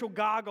spiritual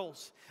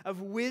goggles of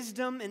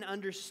wisdom and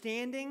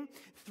understanding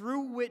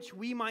through which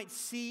we might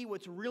see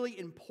what's really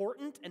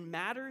important and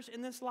matters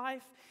in this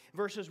life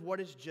versus what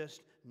is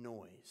just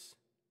noise.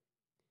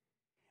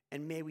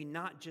 And may we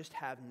not just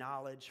have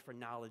knowledge for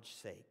knowledge's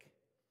sake,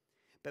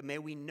 but may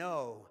we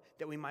know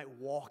that we might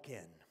walk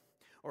in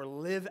or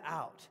live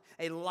out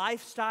a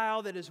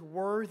lifestyle that is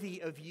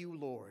worthy of you,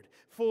 Lord,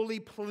 fully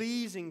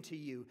pleasing to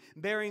you,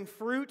 bearing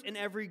fruit in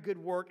every good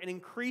work and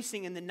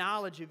increasing in the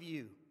knowledge of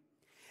you.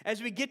 As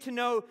we get to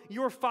know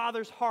your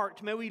Father's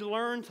heart, may we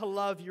learn to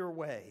love your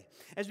way.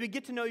 As we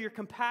get to know your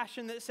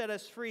compassion that set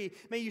us free,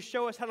 may you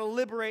show us how to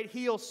liberate,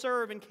 heal,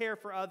 serve, and care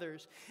for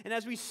others. And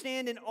as we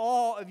stand in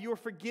awe of your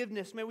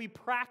forgiveness, may we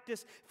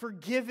practice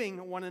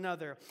forgiving one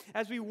another.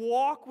 As we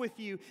walk with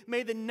you,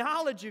 may the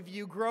knowledge of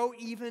you grow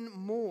even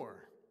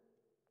more.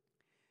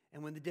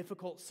 And when the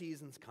difficult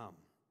seasons come,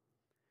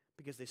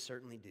 because they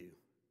certainly do,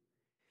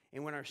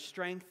 and when our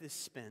strength is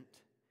spent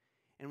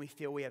and we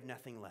feel we have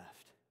nothing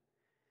left,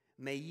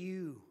 may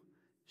you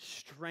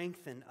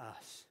strengthen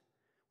us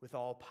with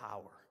all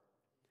power,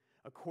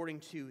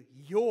 according to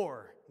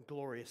your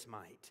glorious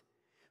might,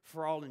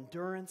 for all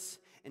endurance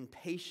and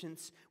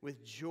patience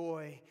with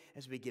joy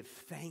as we give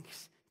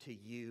thanks to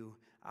you,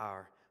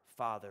 our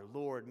Father.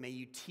 Lord, may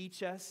you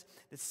teach us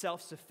that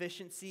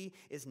self-sufficiency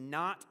is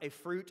not a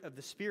fruit of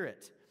the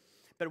Spirit,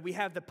 but we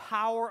have the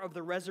power of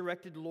the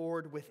resurrected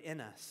Lord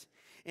within us.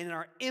 And in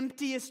our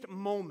emptiest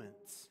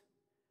moments,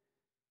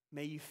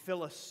 may you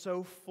fill us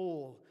so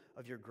full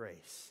of your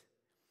grace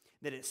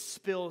that it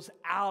spills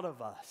out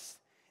of us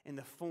in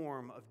the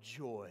form of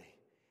joy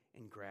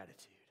and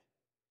gratitude.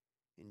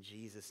 In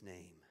Jesus'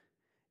 name,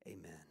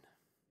 amen.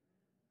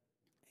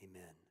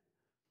 Amen.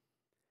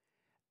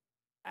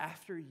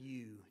 After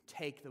you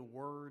take the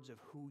words of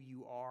who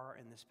you are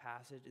in this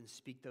passage and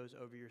speak those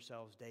over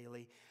yourselves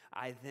daily,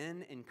 I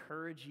then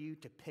encourage you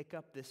to pick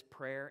up this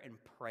prayer and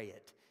pray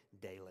it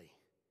daily.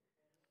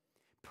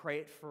 Pray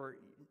it for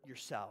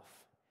yourself.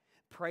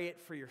 Pray it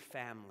for your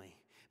family.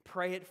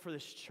 Pray it for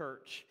this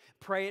church.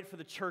 Pray it for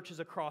the churches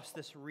across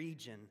this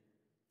region.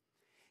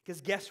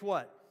 Because guess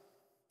what?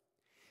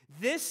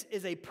 This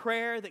is a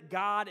prayer that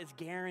God is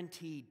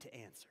guaranteed to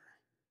answer.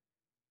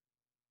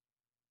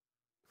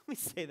 Let me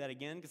say that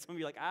again, because some of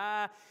you are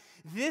like,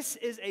 this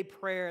is a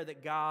prayer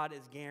that God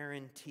is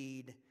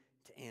guaranteed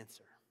to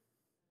answer.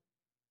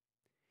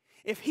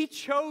 If he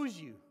chose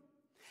you,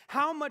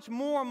 how much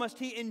more must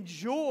he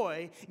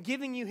enjoy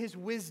giving you his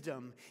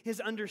wisdom, his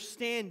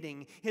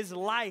understanding, his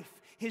life,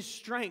 his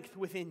strength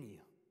within you?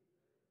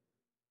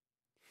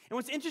 And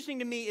what's interesting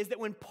to me is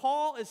that when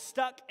Paul is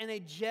stuck in a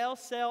jail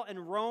cell in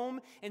Rome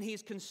and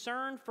he's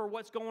concerned for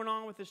what's going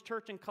on with his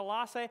church in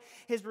Colossae,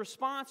 his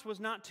response was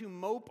not to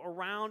mope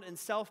around in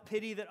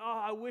self-pity that,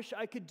 I wish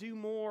I could do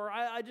more.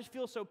 I just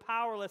feel so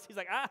powerless. He's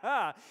like,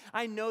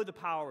 I know the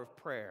power of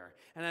prayer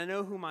and I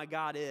know who my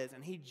God is.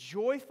 And he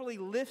joyfully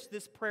lifts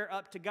this prayer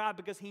up to God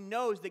because he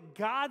knows that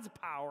God's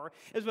power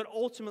is what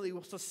ultimately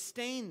will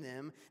sustain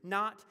them,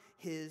 not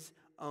his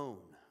own.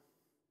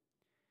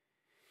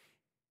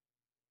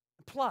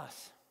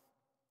 Plus,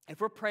 if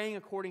we're praying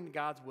according to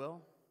God's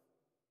will,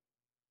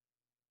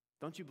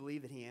 don't you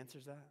believe that he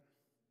answers that?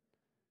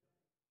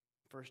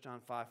 1 John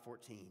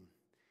 5:14.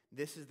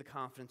 This is the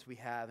confidence we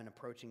have in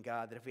approaching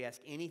God, that if we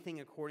ask anything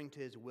according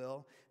to his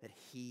will, that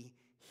he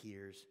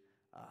hears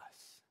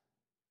us.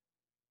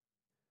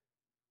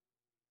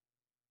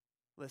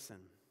 Listen,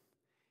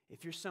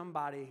 if you're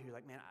somebody who's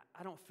like, man,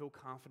 I don't feel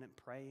confident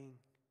praying,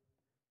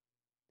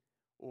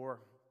 or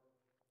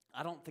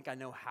I don't think I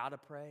know how to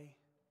pray,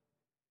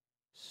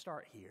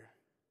 start here.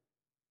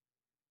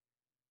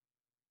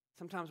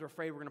 Sometimes we're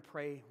afraid we're going to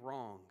pray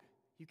wrong.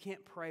 You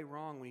can't pray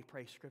wrong when you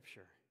pray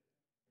Scripture.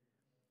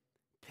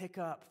 Pick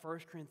up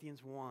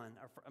Colossians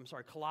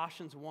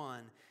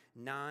 1,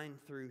 9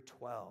 through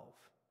 12,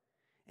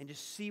 and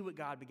just see what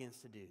God begins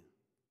to do.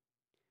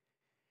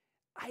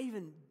 I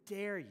even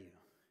dare you,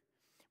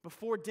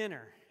 before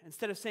dinner,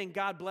 instead of saying,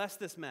 God bless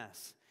this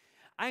mess,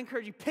 I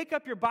encourage you, pick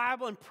up your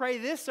Bible and pray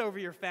this over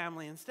your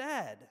family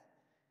instead.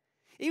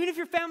 Even if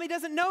your family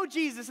doesn't know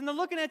Jesus and they're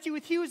looking at you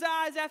with Hugh's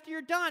eyes after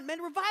you're done,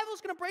 man,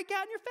 revival's going to break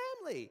out in your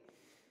family.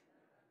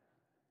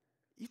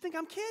 You think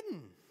I'm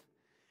kidding?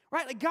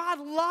 Right? Like, God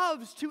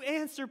loves to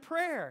answer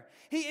prayer.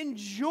 He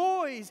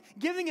enjoys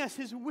giving us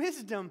His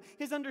wisdom,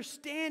 His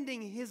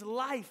understanding, His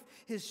life,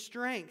 His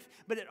strength.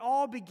 But it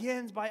all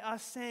begins by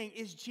us saying,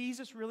 is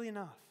Jesus really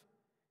enough?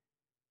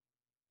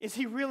 Is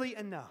He really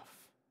enough?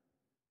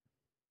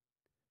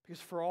 Because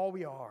for all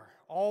we are,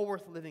 all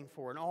worth living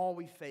for, and all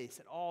we face,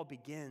 it all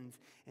begins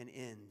and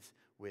ends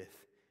with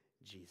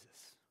Jesus.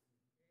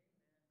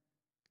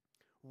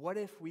 What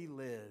if we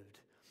lived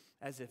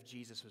as if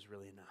Jesus was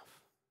really enough?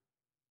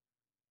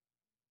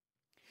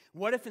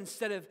 What if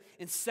instead of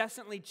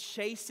incessantly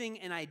chasing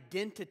an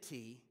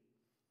identity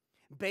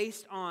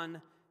based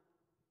on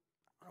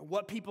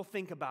what people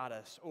think about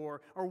us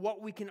or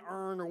what we can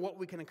earn or what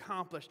we can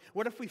accomplish,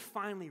 what if we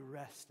finally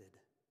rested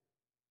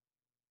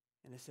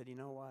and I said, you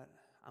know what?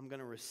 I'm going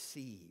to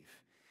receive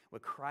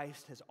what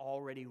Christ has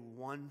already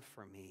won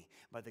for me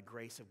by the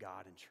grace of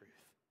God and truth.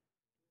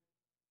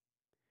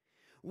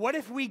 What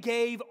if we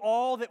gave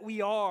all that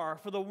we are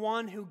for the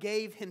one who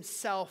gave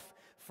Himself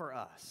for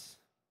us?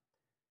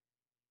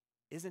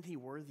 Isn't He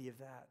worthy of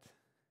that?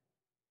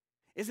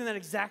 Isn't that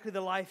exactly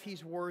the life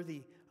He's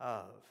worthy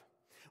of?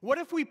 What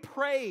if we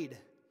prayed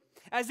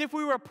as if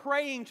we were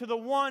praying to the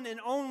one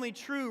and only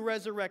true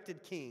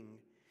resurrected King?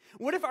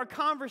 What if our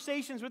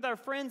conversations with our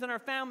friends and our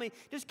family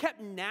just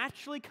kept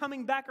naturally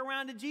coming back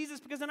around to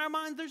Jesus because in our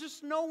minds there's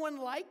just no one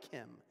like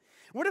Him?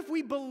 What if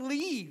we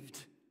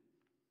believed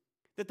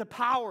that the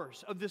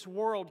powers of this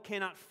world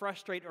cannot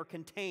frustrate or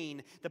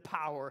contain the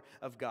power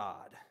of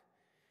God?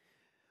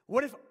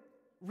 What if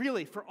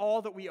really, for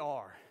all that we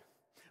are,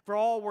 for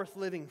all worth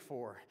living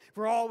for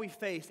all we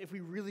face, if we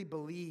really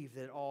believe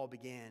that it all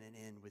began and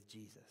ended with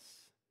Jesus?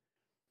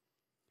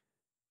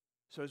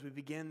 So as we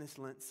begin this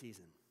Lent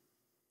season,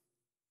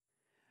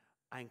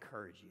 I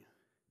encourage you,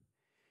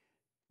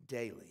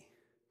 daily,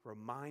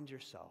 remind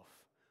yourself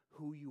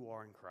who you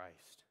are in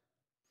Christ.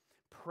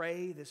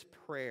 Pray this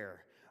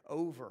prayer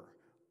over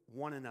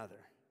one another,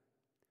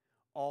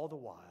 all the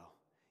while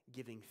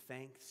giving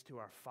thanks to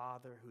our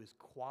Father who has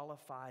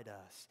qualified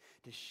us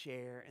to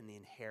share in the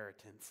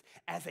inheritance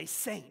as a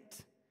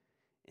saint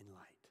in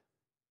light.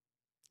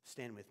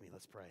 Stand with me,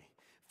 let's pray.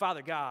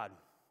 Father God,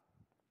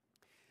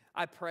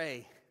 I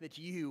pray that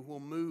You will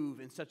move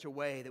in such a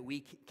way that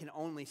we can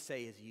only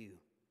say is You.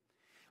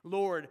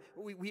 Lord,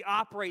 we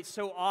operate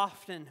so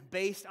often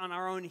based on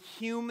our own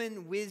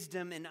human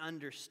wisdom and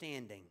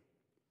understanding.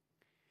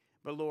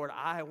 But Lord,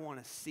 I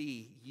want to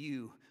see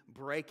You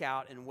break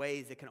out in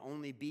ways that can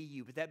only be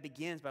You. But that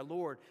begins by,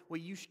 Lord, will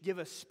You give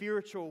us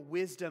spiritual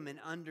wisdom and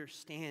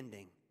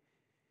understanding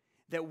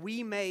that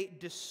we may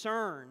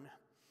discern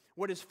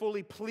what is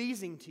fully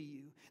pleasing to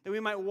You, that we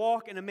might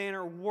walk in a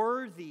manner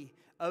worthy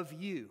of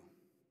You,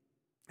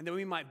 and that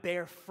we might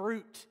bear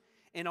fruit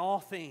in all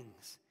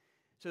things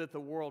so that the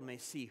world may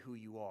see who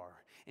You are.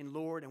 And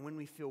Lord, and when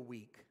we feel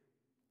weak,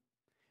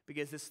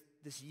 because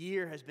this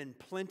year has been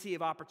plenty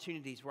of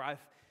opportunities where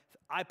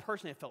I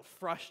personally have felt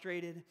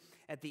frustrated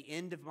at the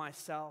end of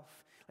myself,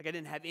 like I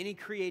didn't have any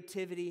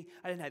creativity,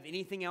 I didn't have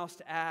anything else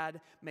to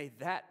add. May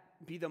that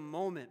be the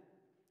moment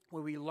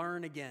where we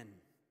learn again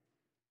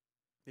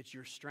that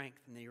Your strength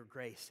and that Your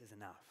grace is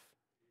enough.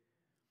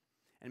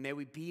 And may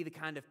we be the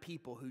kind of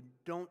people who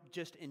don't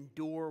just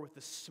endure with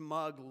a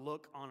smug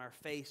look on our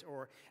face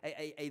or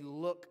a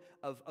look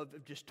of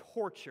just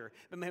torture,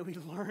 but may we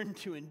learn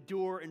to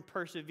endure and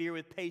persevere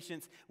with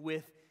patience,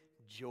 with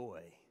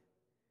joy.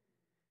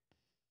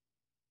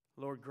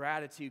 Lord,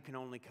 gratitude can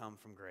only come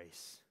from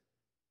grace.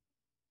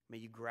 May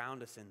You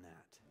ground us in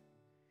that.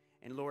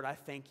 And Lord, I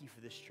thank You for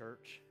this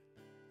church.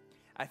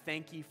 I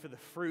thank You for the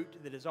fruit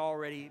that is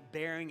already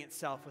bearing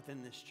itself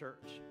within this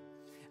church.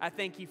 I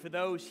thank You for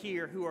those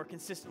here who are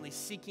consistently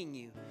seeking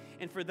You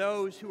and for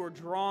those who are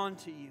drawn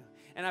to You.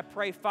 And I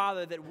pray,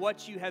 Father, that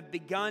what You have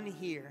begun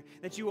here,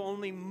 that You will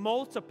only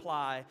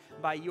multiply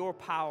by Your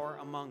power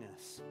among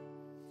us.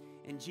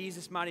 In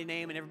Jesus' mighty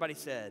name, and everybody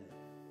said,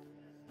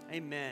 amen.